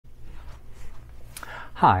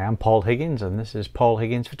Hi, I'm Paul Higgins and this is Paul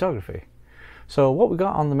Higgins Photography. So what we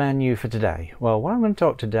got on the menu for today? Well, what I'm going to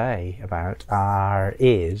talk today about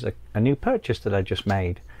is a new purchase that I just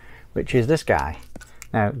made, which is this guy.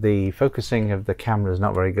 Now the focusing of the camera is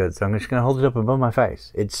not very good, so I'm just going to hold it up above my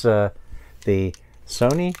face. It's the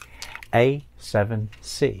Sony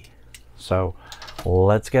A7C. So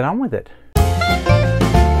let's get on with it.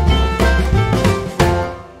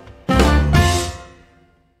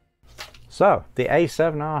 So the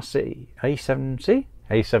A7C.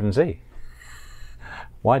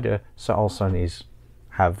 Why do all Sonys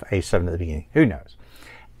have A7 at the beginning? Who knows?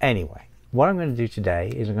 Anyway, what I'm going to do today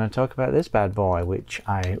is I'm going to talk about this bad boy, which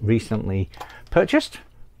I recently purchased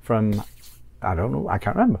from, I don't know, I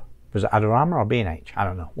can't remember. Was it Adorama or B&H? I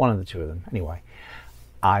don't know. One of the two of them. Anyway,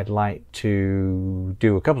 I'd like to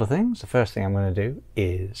do a couple of things. The first thing I'm going to do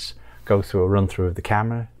is go through a run through of the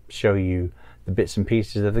camera, show you the bits and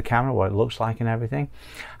pieces of the camera, what it looks like and everything.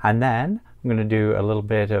 And then I'm going to do a little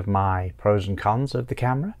bit of my pros and cons of the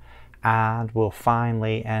camera, and we'll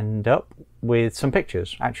finally end up with some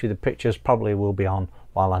pictures. Actually, the pictures probably will be on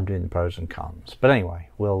while I'm doing the pros and cons. But anyway,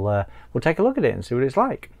 we'll take a look at it and see what it's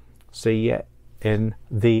like. See you in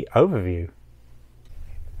the overview.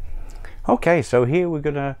 Okay, so here we're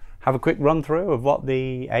going to have a quick run through of what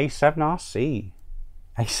the A7C,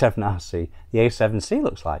 the A7C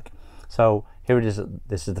looks like. So here it is.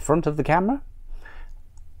 This is the front of the camera.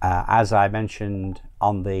 As I mentioned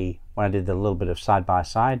when I did the little bit of side by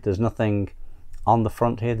side, there's nothing on the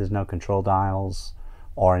front here. There's no control dials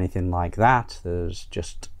or anything like that. There's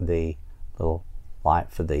just the little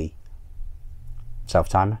light for the self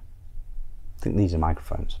timer. I think these are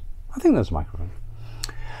microphones. I think those are microphones.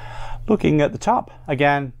 Looking at the top,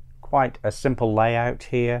 again, quite a simple layout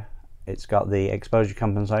here. It's got the exposure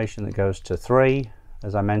compensation that goes to 3.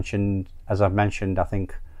 As I've mentioned, I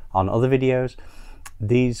think on other videos,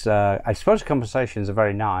 these exposure compensations are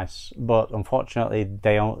very nice, but unfortunately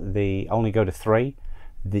they only go to 3.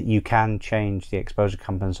 That you can change the exposure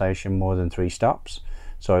compensation more than 3 stops.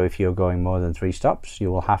 So if you're going more than 3 stops,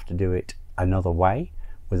 you will have to do it another way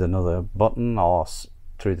with another button or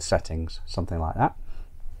through the settings, something like that.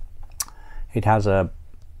 It has a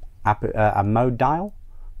mode dial.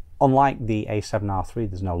 Unlike the A7R3,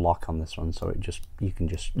 there's no lock on this one, so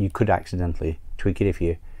you could accidentally tweak it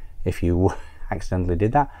if you accidentally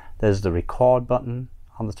did that. There's the record button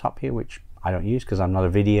on the top here, which I don't use because I'm not a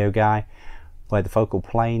video guy, where the focal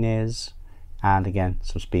plane is, and again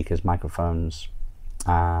some speakers, microphones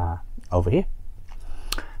over here.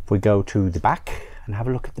 If we go to the back and have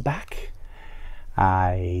a look at the back,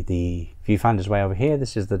 the viewfinder's way over here.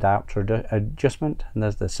 This is the diopter adjustment, and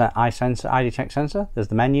there's the eye detect sensor. There's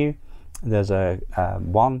the menu. There's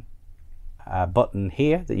one button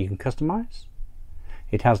here that you can customize.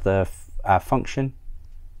 It has the function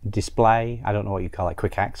display. I don't know what you call it,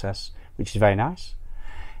 quick access, which is very nice.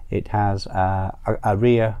 It has a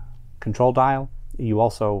rear control dial. You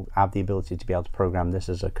also have the ability to be able to program this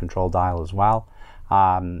as a control dial as well.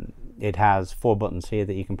 It has 4 buttons here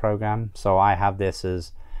that you can program. So I have this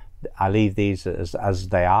as, I leave these as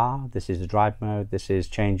they are. This is the drive mode. This is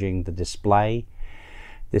changing the display.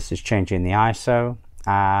 This is changing the ISO.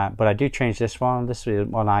 But I do change this one. This is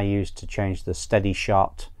one I use to change the steady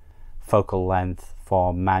shot focal length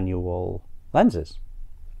for manual lenses.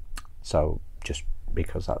 So just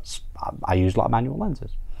because I use a lot of manual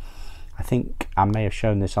lenses. I think I may have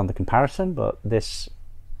shown this on the comparison, but this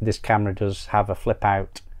camera does have a flip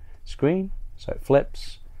out screen, so it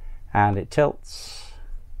flips and it tilts,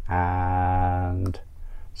 and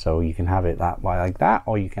so you can have it that way like that,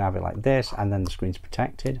 or you can have it like this, and then the screen's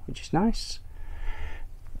protected, which is nice.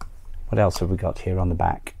 What else have we got here on the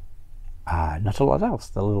back? Not a lot else.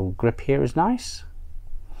 The little grip here is nice.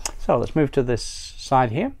 So let's move to this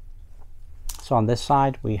side here. So on this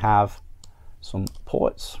side we have some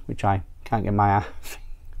ports, which I can't get my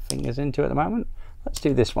fingers into at the moment. Let's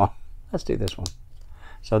do this one.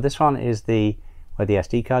 So this one is where the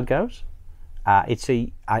SD card goes. I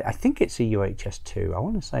think it's a UHS 2. I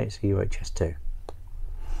want to say it's a UHS 2.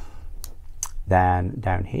 Then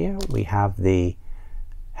down here we have the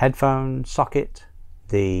headphone socket,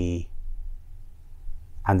 and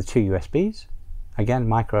the 2 USBs. Again,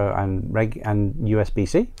 micro and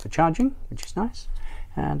USB-C for charging, which is nice.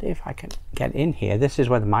 And if I can get in here, this is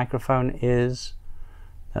where the microphone is.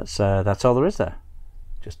 That's all there is there,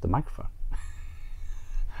 just the microphone.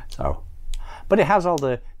 So, but it has all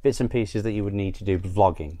the bits and pieces that you would need to do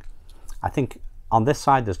vlogging. I think on this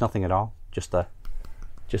side there's nothing at all, just the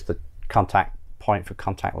contact point for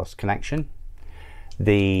contactless connection.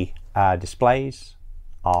 The displays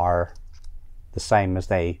are the same as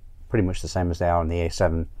they pretty much the same as they are on the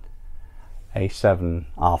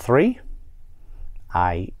A7R3.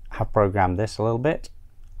 I have programmed this a little bit.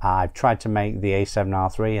 I've tried to make the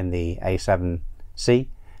A7R3 and the A7C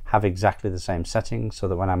have exactly the same settings so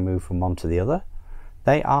that when I move from one to the other,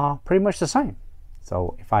 they are pretty much the same.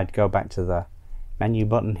 So if I'd go back to the menu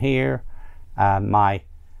button here, my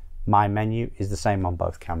menu is the same on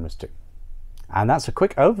both cameras too. And that's a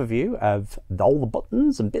quick overview of all the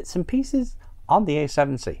buttons and bits and pieces on the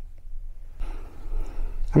A7C.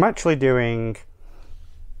 I'm actually doing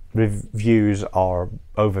reviews or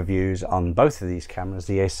overviews on both of these cameras,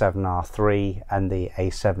 the A7R3 and the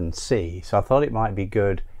A7C. So I thought it might be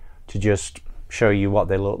good to just show you what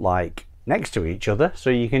they look like next to each other, so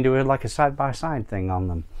you can do it like a side-by-side thing on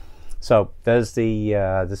them. So there's the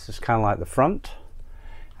this is kind of like the front,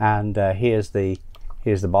 and here's the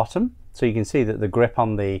bottom. So you can see that the grip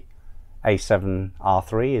on the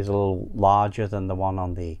A7R3 is a little larger than the one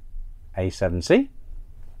on the A7C.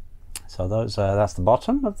 So those that's the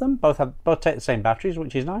bottom of them. Both take the same batteries,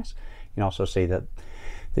 which is nice. You can also see that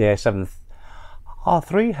the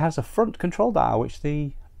A7R3 has a front control dial, which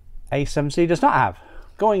the A7C does not have.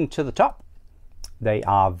 Going to the top, they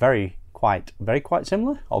are quite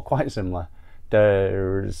similar, or quite similar.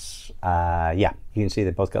 There's yeah, you can see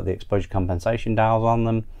they've both got the exposure compensation dials on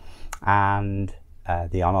them, and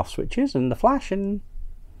the on-off switches and the flash, and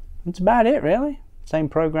that's about it really. Same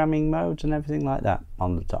programming modes and everything like that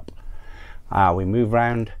on the top. We move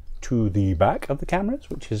around to the back of the cameras,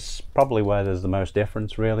 which is probably where there's the most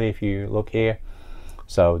difference really if you look here.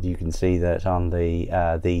 So you can see that on the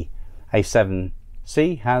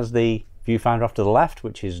A7C has the viewfinder off to the left,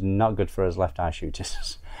 which is not good for us left-eye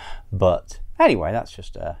shooters. But anyway, that's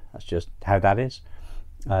just how that is.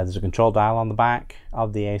 There's a control dial on the back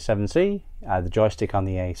of the A7C, the joystick on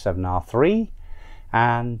the A7R3,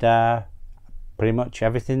 and pretty much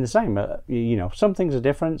everything the same. You know, some things are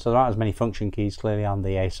different, so there aren't as many function keys clearly on the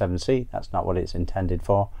A7C. That's not what it's intended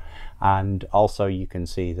for. And also you can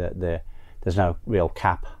see that there's no real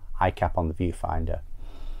eye cap on the viewfinder.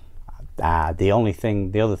 The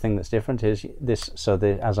other thing that's different is this. So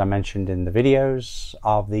as I mentioned in the videos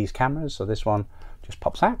of these cameras, so this one just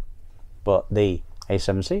pops out, but the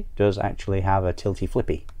A7C does actually have a tilty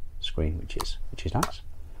flippy screen, which is nice.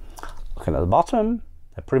 Looking at the bottom,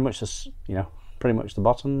 they're pretty much the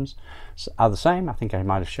bottoms are the same. I think I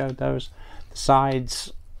might have showed those. The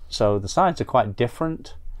sides, so the sides are quite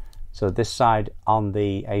different. So this side on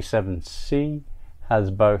the A7C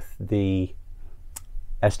has both the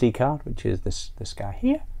SD card, which is this guy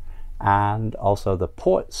here, and also the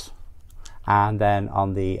ports. And then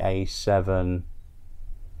on the A7R3,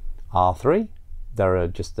 there are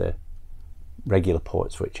just the regular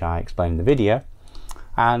ports, which I explained in the video.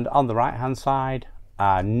 And on the right hand side,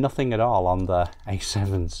 nothing at all on the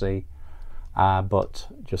A7C, but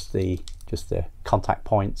just the contact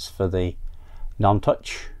points for the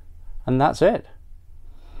non-touch, and that's it.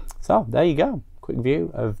 So there you go, quick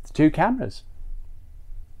view of the two cameras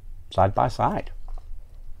side by side.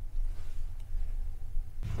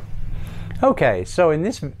 Okay, so in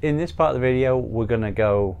this part of the video, we're going to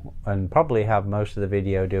go and probably have most of the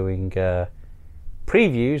video doing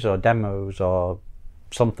previews or demos or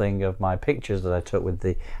something of my pictures that I took with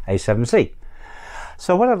the A7C.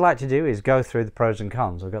 So what I'd like to do is go through the pros and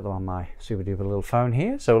cons. I've got them on my super duper little phone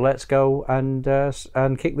here, so let's go and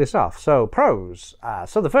kick this off. So pros.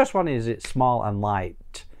 So the first one is it's small and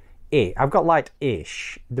light. I've got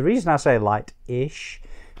light-ish. The reason I say light-ish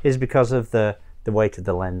is because of the weight of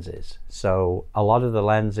the lenses. So a lot of the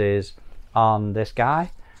lenses on this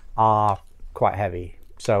guy are quite heavy.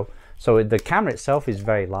 So the camera itself is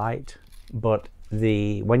very light, but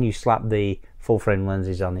when you slap the full frame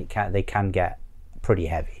lenses on it, they can get pretty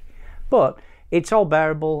heavy. But it's all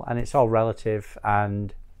bearable and it's all relative,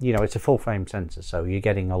 and you know, it's a full frame sensor, so you're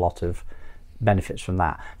getting a lot of benefits from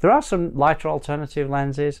that. There are some lighter alternative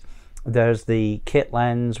lenses. There's the kit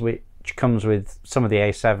lens, which comes with some of the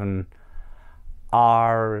A7R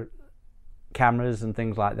cameras and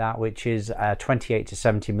things like that, which is 28 to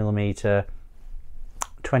 70 millimeter,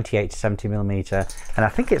 and I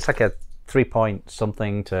think it's like a 3 point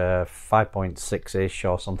something to 5.6-ish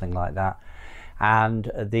or something like that.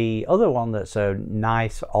 And the other one that's a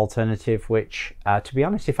nice alternative, which to be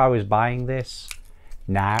honest, if I was buying this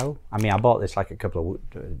now, I mean, I bought this like 2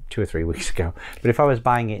 or 3 weeks ago, but if I was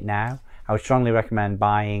buying it now, I would strongly recommend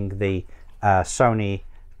buying the Sony,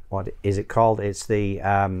 what is it called? It's the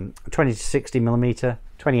 28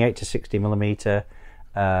 to 60 millimeter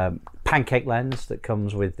pancake lens that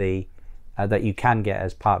comes with the that you can get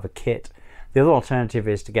as part of a kit. The other alternative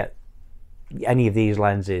is to get any of these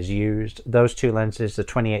lenses used. Those two lenses, the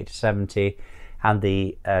 28-70 and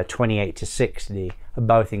the 28-60, are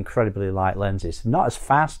both incredibly light lenses. Not as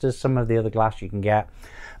fast as some of the other glass you can get,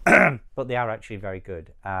 but they are actually very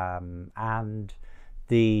good. And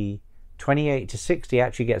the 28-60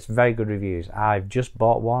 actually gets very good reviews. I've just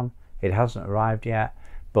bought one. It hasn't arrived yet,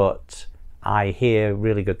 but I hear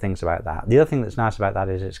really good things about that. The other thing that's nice about that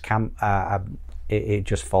is it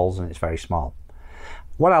just folds and it's very small.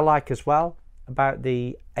 What I like as well about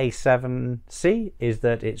the A7C is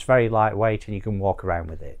that it's very lightweight and you can walk around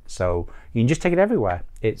with it. So you can just take it everywhere.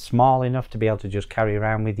 It's small enough to be able to just carry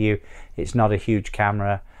around with you. It's not a huge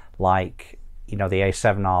camera like, you know, the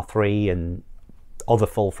A7R3 and other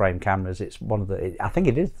full frame cameras. It's one of the, I think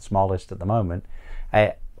it is the smallest at the moment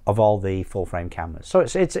of all the full frame cameras. So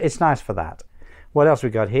it's nice for that. What else we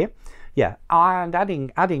got here? Yeah, and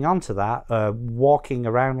adding on to that, walking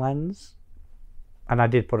around lens. And I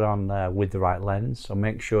did put it on with the right lens, so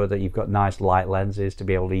make sure that you've got nice light lenses to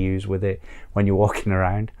be able to use with it when you're walking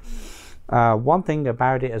around. One thing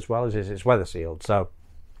about it as well is it's weather sealed. So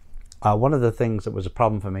one of the things that was a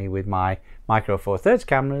problem for me with my Micro Four Thirds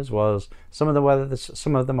cameras was some of them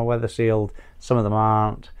are weather sealed, some of them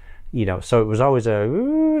aren't. You know, so it was always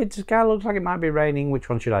it kind of looks like it might be raining. Which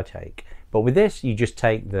one should I take? But with this, you just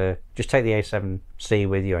take the A7C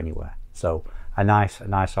with you anywhere. So a nice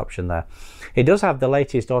option there. It does have the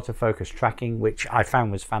latest autofocus tracking, which I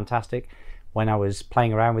found was fantastic when I was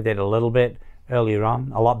playing around with it a little bit earlier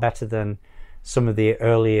on. A lot better than some of the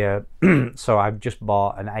earlier. So I've just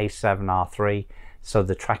bought an A7R3, so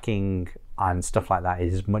the tracking and stuff like that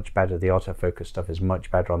is much better. The autofocus stuff is much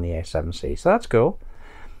better on the A7C, so that's cool.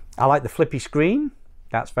 I like the flippy screen.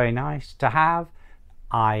 That's very nice to have.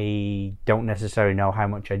 I don't necessarily know how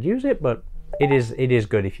much I'd use it, but it is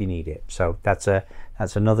good if you need it. So that's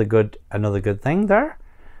another good thing there.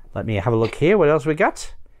 Let me have a look here. What else we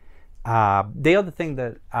got? The other thing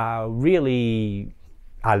that really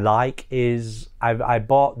I like is I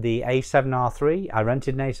bought the A7R3. I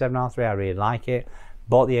rented an A7R3. I really like it.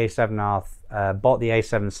 Bought the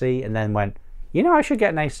A7C, and then went, you know, I should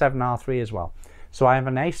get an A7R3 as well. So I have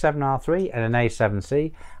an A7R3 and an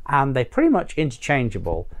A7C, and they're pretty much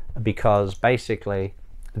interchangeable because basically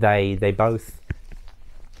they both,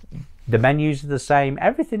 the menus are the same,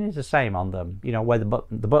 everything is the same on them. You know, where the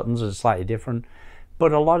buttons are slightly different,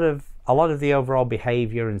 but a lot of the overall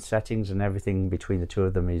behavior and settings and everything between the two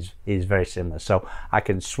of them is very similar. So I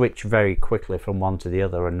can switch very quickly from one to the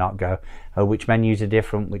other and not go, oh, which menus are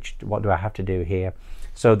different, what do I have to do here?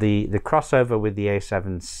 So the crossover with the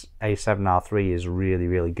A7R3 is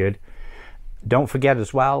really good. Don't forget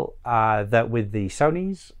as well that with the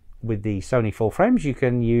Sony full frames, you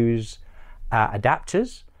can use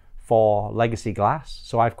adapters for legacy glass.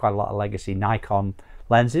 So I have quite a lot of legacy Nikon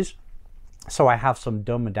lenses. So I have some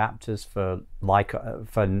dumb adapters for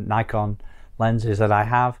Nikon lenses that I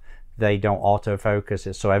have. They don't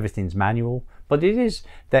autofocus, so everything's manual. But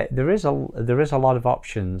there is a lot of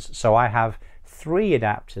options. So I have 3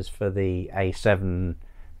 adapters for the A7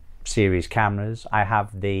 series cameras. I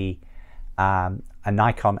have a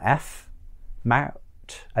Nikon F mount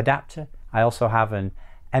adapter. I also have an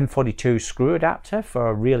M42 screw adapter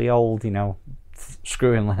for really old, you know,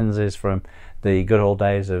 screw-in lenses from the good old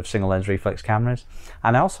days of single lens reflex cameras.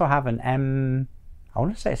 And I also have I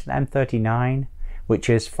want to say it's an M39, which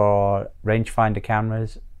is for rangefinder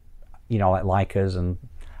cameras, you know, like Leicas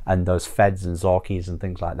and those Feds and Zorkis and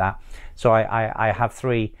things like that. So I have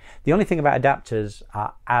 3. The only thing about adapters,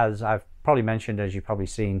 as I've probably mentioned, as you've probably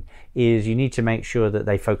seen, is you need to make sure that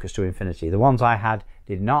they focus to infinity. The ones I had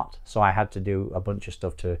did not, so I had to do a bunch of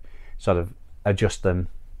stuff to sort of adjust them,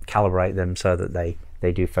 calibrate them so that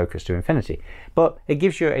they do focus to infinity. But it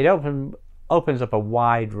gives you, opens up a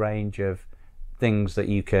wide range of things that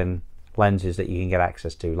lenses that you can get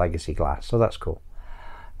access to, legacy glass, so that's cool.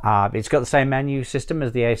 It's got the same menu system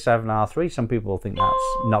as the A7R3. Some people think that's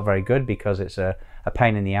not very good because it's a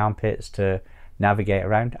pain in the armpits to navigate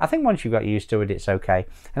around. I think once you've got used to it, it's okay.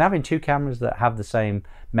 And having 2 cameras that have the same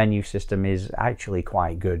menu system is actually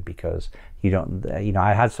quite good because you don't, you know,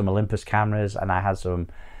 I had some Olympus cameras and I had some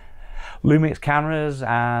Lumix cameras,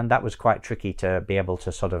 and that was quite tricky to be able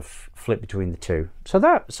to sort of flip between the two.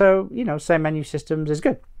 So you know, same menu systems is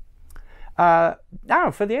good. Now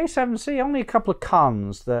for the A7C, only a couple of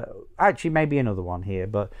cons. That actually maybe another one here,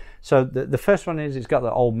 but so the first one is it's got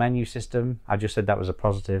the old menu system. I just said that was a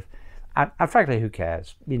positive, and frankly, who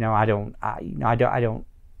cares? You know, I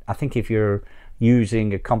think if you're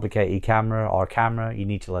using a complicated camera, you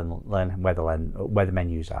need to learn where the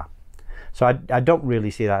menus are. So I don't really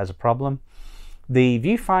see that as a problem. The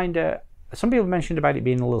viewfinder some people mentioned about it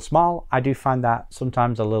being a little small. I do find that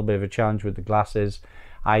sometimes a little bit of a challenge with the glasses.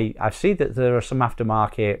 I see that there are some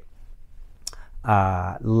aftermarket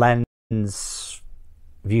lens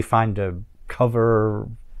viewfinder cover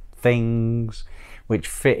things which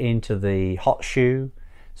fit into the hot shoe,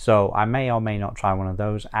 so I may or may not try one of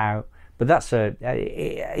those out, but that's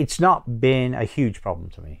it's not been a huge problem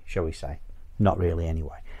to me, shall we say. Not really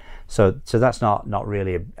anyway. So that's not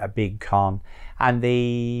really a big con. And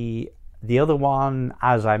the other one,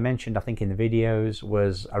 as I mentioned I think in the videos,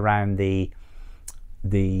 was around the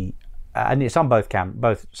and it's on both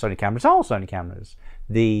Sony cameras, all Sony cameras.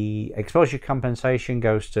 The exposure compensation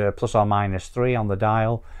goes to ±3 on the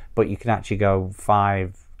dial, but you can actually go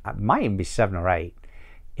 5, it might even be 7 or 8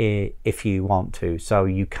 if you want to. So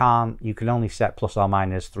you can only set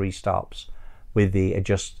 ±3 stops with the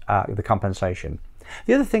the compensation.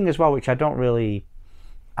 The other thing as well, which I don't really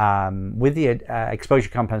with the exposure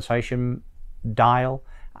compensation dial,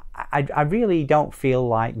 I really don't feel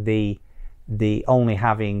like the only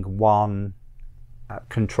having one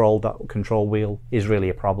control wheel is really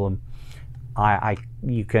a problem.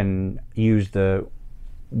 You can use the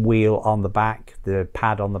wheel on the back, the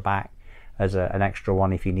pad on the back, as an extra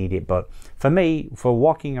one if you need it. But for me, for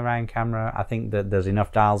walking around camera, I think that there's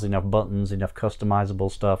enough dials, enough buttons, enough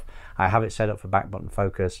customizable stuff. I have it set up for back button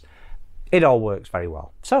focus. It all works very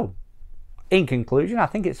well. So in conclusion, I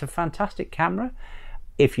think it's a fantastic camera.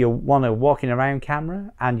 If you want a walking around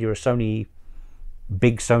camera and you're a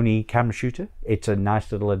big Sony camera shooter, it's a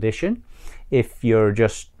nice little addition. If you're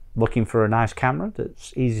just looking for a nice camera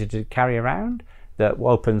that's easy to carry around, that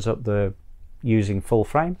opens up the using full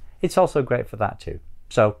frame, it's also great for that too.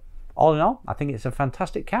 So all in all, I think it's a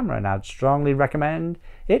fantastic camera and I'd strongly recommend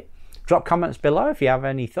it. Drop comments below if you have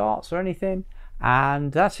any thoughts or anything.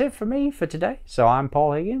 And that's it for me for today. So I'm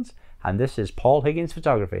Paul Higgins and this is Paul Higgins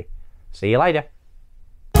Photography. See you later.